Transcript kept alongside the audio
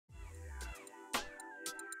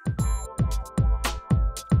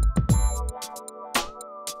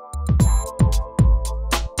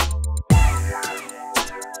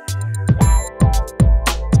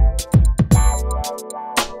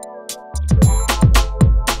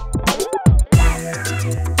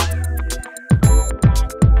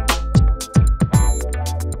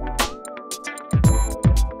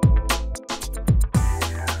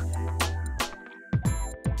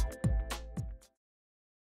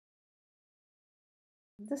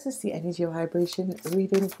This is the energy vibration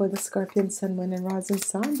reading for the Scorpion Sun, Moon, and Rising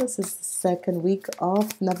Sign. This is the second week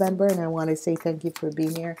of November, and I want to say thank you for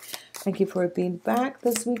being here. Thank you for being back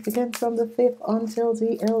this week again from the 5th until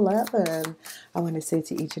the 11th. I want to say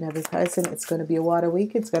to each and every person, it's going to be a water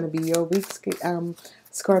week. It's going to be your week,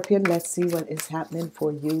 Scorpion. Let's see what is happening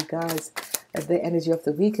for you guys. The energy of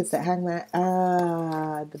the week is the Hangman,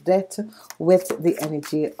 the Death, with the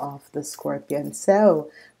energy of the Scorpion.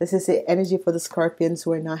 So this is the energy for the Scorpions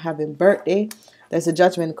who are not having birthday. There's a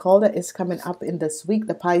judgment call that is coming up in this week.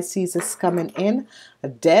 The Pisces is coming in, a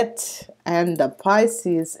Death, and the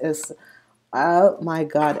Pisces is, oh my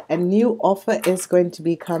God, a new offer is going to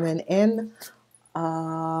be coming in.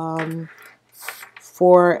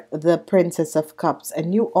 For the Princess of Cups, a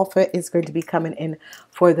new offer is going to be coming in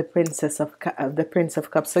for the Prince of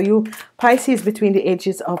Cups. So you Pisces between the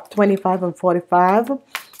ages of 25 and 45,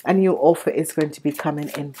 a new offer is going to be coming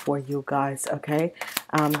in for you guys. Okay,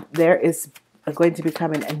 there is going to be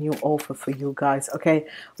coming a new offer for you guys. Okay,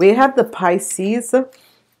 we have the Pisces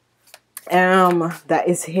that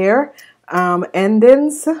is here,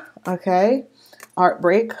 endings. Okay,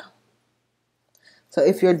 heartbreak. So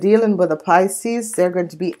if you're dealing with a Pisces, they're going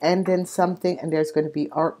to be ending something, and there's going to be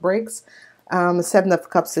heartbreaks. Seven of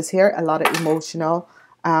Cups is here, a lot of emotional,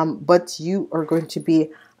 but you are going to be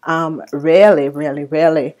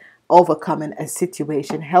really overcoming a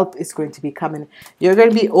situation. Help is going to be coming. You're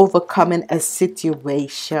going to be overcoming a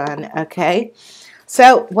situation. Okay,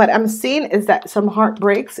 so what I'm seeing is that some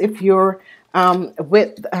heartbreaks, if you're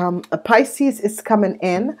with a Pisces, is coming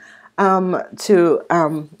in to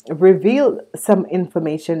reveal some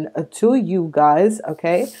information to you guys.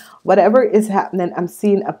 Okay, whatever is happening, I'm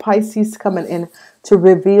seeing a Pisces coming in to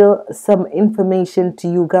reveal some information to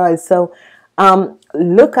you guys. So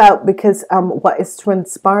look out, because what is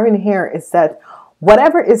transpiring here is that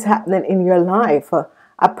whatever is happening in your life, a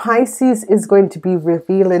Pisces is going to be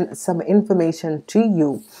revealing some information to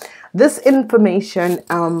you. This information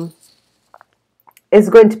is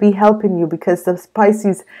going to be helping you, because the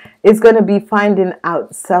Pisces is going to be finding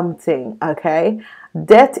out something. Okay,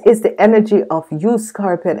 Death is the energy of you,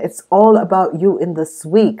 Scorpion. It's all about you in this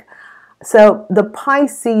week. So the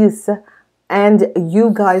Pisces and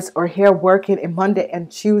you guys are here working in Monday and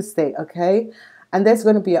Tuesday. Okay, and there's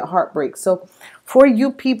going to be a heartbreak. So for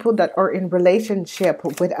you people that are in relationship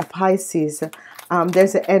with a Pisces,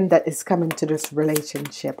 there's an end that is coming to this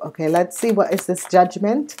relationship. Okay, let's see, what is this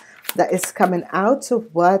judgment that is coming out?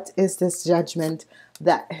 What is this judgment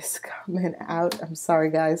that is coming out? I'm sorry,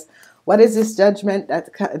 guys. What is this judgment that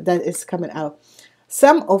is coming out?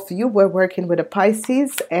 Some of you were working with a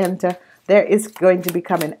Pisces, and there is going to be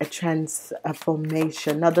coming a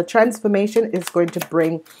transformation. Now, the transformation is going to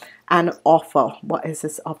bring an offer. What is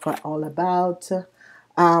this offer all about?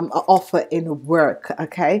 An offer in work.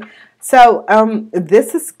 Okay, so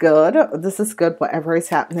this is good. This is good. Whatever is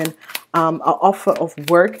happening, an offer of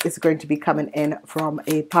work is going to be coming in from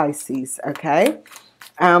a Pisces. Okay,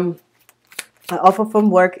 an offer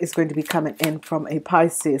from work is going to be coming in from a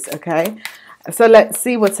Pisces. Okay, so let's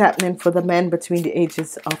see what's happening for the men between the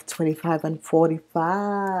ages of 25 and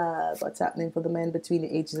 45. What's happening for the men between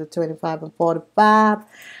the ages of 25 and 45?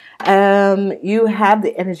 You have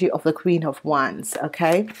the energy of the Queen of Wands.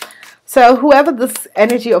 Okay, so whoever this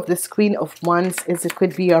energy of this Queen of Wands is, it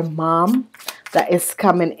could be your mom that is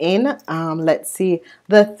coming in. Let's see,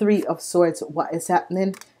 the Three of Swords. What is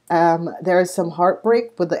happening? There is some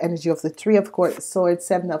heartbreak with the energy of the Three of Swords,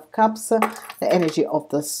 Seven of Cups, the energy of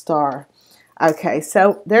the Star. Okay,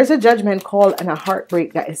 so there's a judgment call and a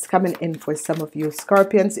heartbreak that is coming in for some of you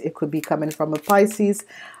Scorpions. It could be coming from a Pisces.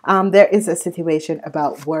 There is a situation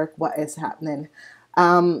about work. What is happening?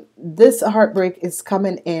 This heartbreak is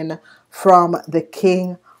coming in from the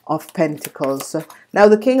King of Pentacles. Now,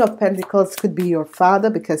 the King of Pentacles could be your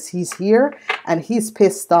father, because he's here and he's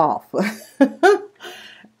pissed off.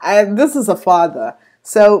 And this is a father.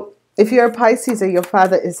 So if you're a Pisces and your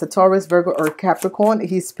father is a Taurus, Virgo, or Capricorn,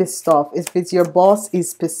 he's pissed off. If it's your boss,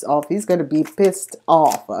 he's pissed off. He's going to be pissed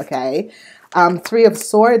off. Okay. Three of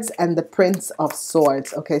Swords and the Prince of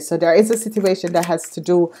Swords. Okay, so there is a situation that has to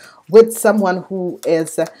do with someone who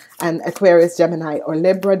is an Aquarius, Gemini, or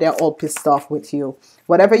Libra. They're all pissed off with you.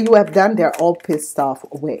 Whatever you have done, they're all pissed off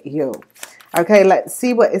with you. Okay, let's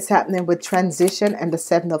see what is happening with transition and the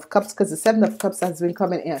Seven of Cups, because the Seven of Cups has been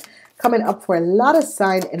coming up for a lot of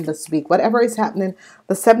sign in this week. Whatever is happening,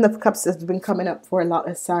 the Seven of Cups has been coming up for a lot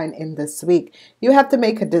of sign in this week. You have to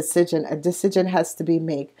make a decision. A decision has to be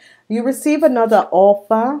made. You receive another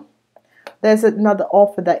offer. There's another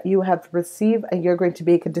offer that you have received, and you're going to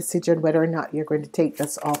make a decision whether or not you're going to take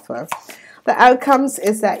this offer. The outcomes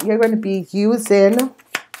is that you're going to be using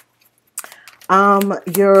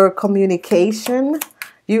Your communication,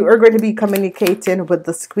 you are going to be communicating with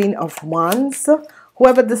the Queen of Wands.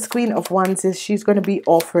 Whoever this Queen of Wands is, she's going to be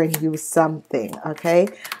offering you something, okay?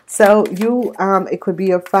 So you, it could be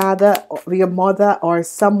your father or your mother or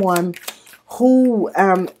someone who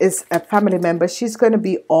is a family member. She's going to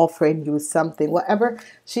be offering you something. Whatever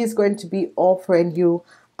she's going to be offering you,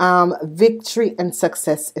 victory and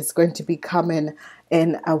success is going to be coming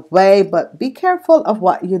in a way. But be careful of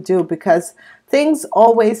what you do, because things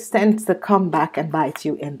always tend to come back and bite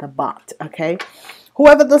you in the butt, okay?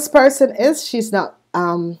 Whoever this person is, she's not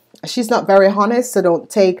very honest, so don't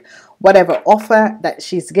take whatever offer that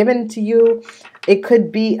she's given to you. It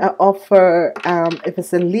could be an offer, if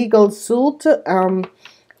it's a legal suit,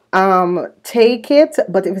 take it.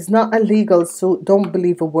 But if it's not a legal suit, don't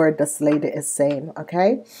believe a word this lady is saying,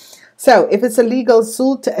 okay? So if it's a legal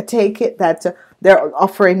suit, take it, that they're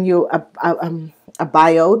offering you a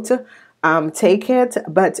buyout. Take it.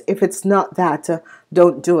 But if it's not that,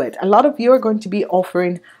 don't do it. A lot of you are going to be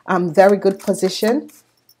offering very good position.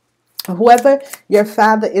 Whoever your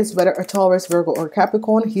father is, whether a Taurus, Virgo, or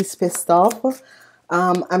Capricorn, he's pissed off.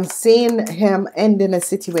 I'm seeing him ending a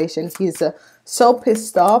situation. He's so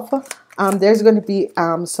pissed off. There's going to be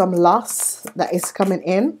some loss that is coming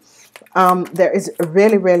in. There is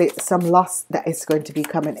really some loss that is going to be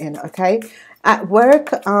coming in, okay? At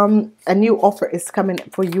work, a new offer is coming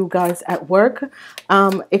for you guys at work.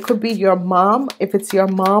 It could be your mom. If it's your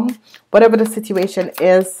mom, whatever the situation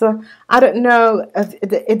is, I don't know.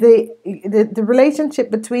 The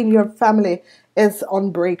relationship between your family is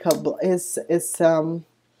unbreakable. Is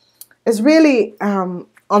really on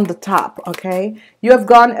the top, okay? You have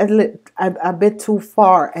gone a bit too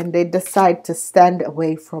far, and they decide to stand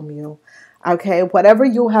away from you, okay? Whatever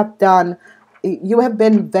you have done, you have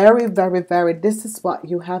been very, this is what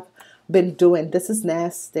you have been doing. This is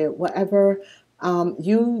nasty. Whatever,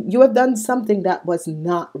 you have done something that was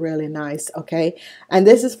not really nice, okay? And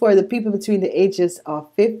this is for the people between the ages of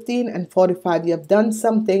 15 and 45. You have done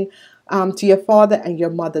something to your father and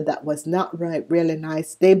your mother that was not really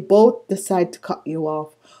nice. They both decide to cut you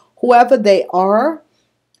off. Whoever they are,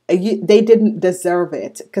 they didn't deserve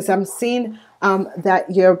it, because I'm seeing that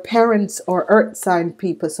your parents are earth sign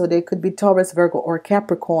people, so they could be Taurus, Virgo, or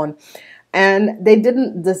Capricorn, and they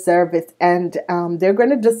didn't deserve it, and they're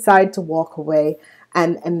going to decide to walk away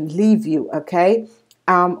and leave you, okay?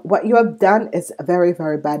 What you have done is very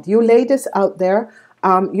bad. You ladies out there,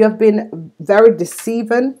 you have been very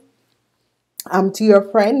deceiving to your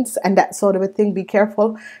friends and that sort of a thing. Be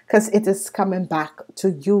careful, because it is coming back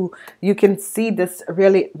to you. You can see this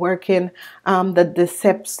really working, the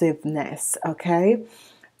deceptiveness, okay?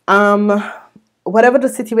 Whatever the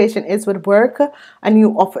situation is with work, a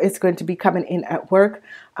new offer is going to be coming in at work.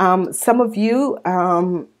 Some of you,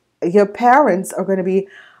 your parents are going to be,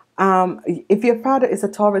 if your father is a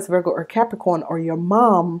Taurus, Virgo, or Capricorn, or your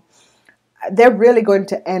mom, they're really going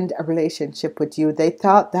to end a relationship with you. They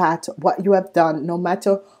thought that what you have done, no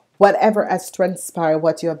matter whatever has transpired,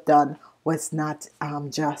 what you have done was not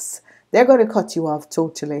just. They're going to cut you off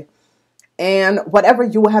totally. And whatever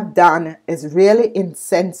you have done is really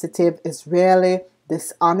insensitive, is really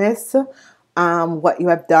dishonest. What you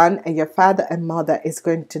have done, and your father and mother is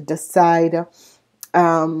going to decide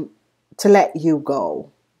to let you go,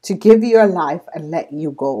 to give you your life and let you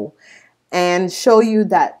go, and show you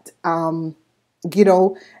that, you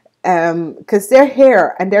know, because they're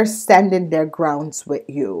here and they're standing their grounds with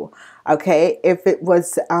you, okay? If it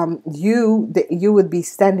was you, that you would be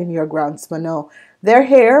standing your grounds, but no, they're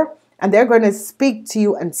here and they're going to speak to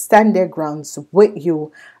you and stand their grounds with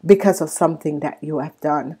you because of something that you have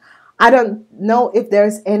done. I don't know if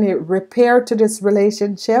there's any repair to this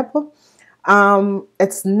relationship.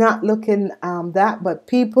 It's not looking that, but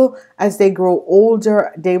people, as they grow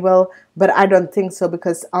older, they will, but I don't think so,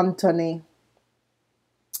 because Anthony,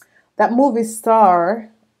 that movie star,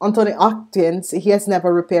 Anthony Hopkins, he has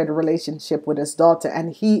never repaired a relationship with his daughter,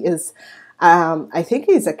 and he is, I think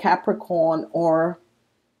he's a Capricorn, or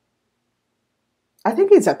I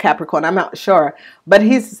think he's a Capricorn, I'm not sure, but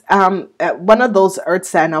he's one of those earth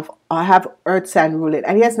sign of have earth sign ruling,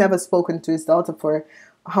 and he has never spoken to his daughter for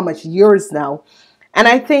how much years now. And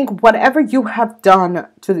I think whatever you have done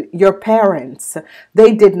to your parents,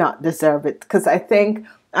 they did not deserve it, because I think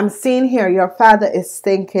I'm seeing here your father is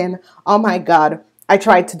thinking, oh my God, I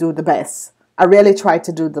tried to do the best. I really tried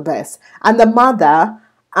to do the best. And the mother,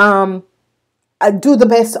 do the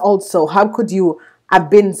best also. How could you have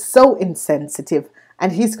been so insensitive?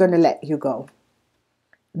 And he's going to let you go.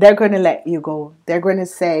 They're going to let you go. They're going to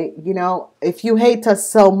say, you know, if you hate us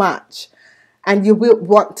so much and you will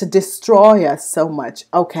want to destroy us so much,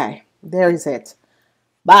 okay, There is it.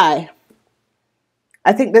 Bye.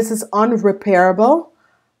 I think this is unrepairable,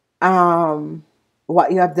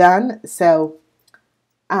 what you have done. So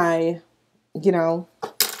I, you know,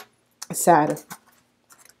 sad.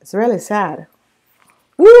 It's really sad.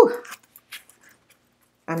 Woo!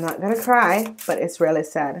 I'm not gonna cry, but it's really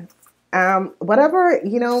sad. Whatever,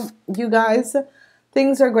 you know, you guys,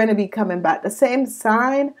 things are going to be coming back. The same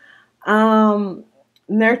sign,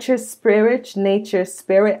 nurture spirit, nature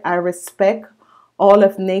spirit. I respect all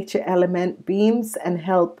of nature element beams and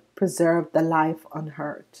help preserve the life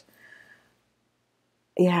unhurt.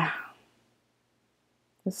 Yeah,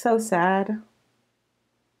 it's so sad.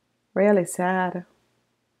 Really sad.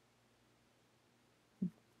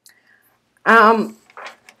 Um,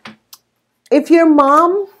 if your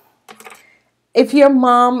mom, if your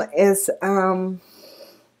mom is,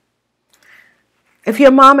 if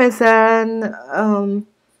your mom is an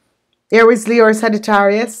Aries, Leo, or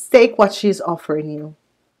Sagittarius, take what she's offering you.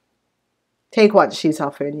 Take what she's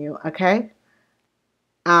offering you, okay?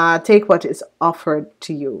 Take what is offered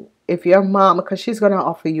to you. If your mom, because she's going to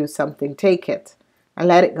offer you something, take it and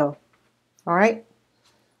let it go. All right?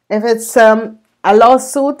 If it's a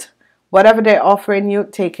lawsuit, whatever they're offering you,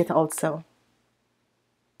 take it also.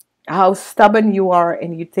 How stubborn you are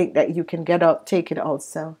and you think that you can get up, take it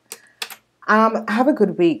also. Have a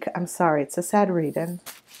good week. I'm sorry, it's a sad reading.